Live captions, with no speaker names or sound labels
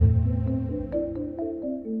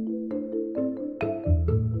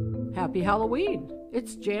Happy Halloween!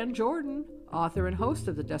 It's Jan Jordynn, author and host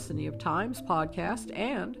of the Destiny of Times podcast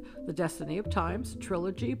and the Destiny of Times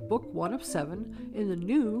trilogy, book 1 of 7 in the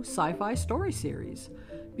new sci-fi story series.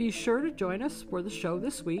 Be sure to join us for the show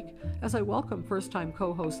this week as I welcome first-time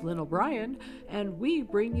co-host Lynn O'Brien, and we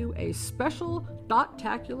bring you a special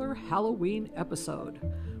DOTacular Halloween episode.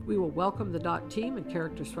 We will welcome the DOT team and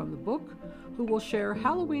characters from the book, who will share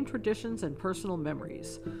Halloween traditions and personal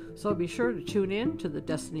memories. So be sure to tune in to the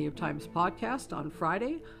Destiny of Times podcast on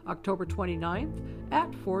Friday, October 29th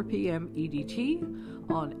at 4 p.m.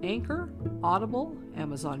 EDT on Anchor, Audible,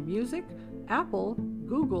 Amazon Music, Apple,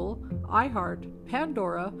 Google, iHeart,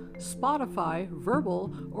 Pandora, Spotify,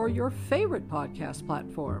 Verbal, or your favorite podcast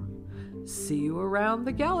platform. See you around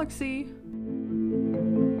the galaxy!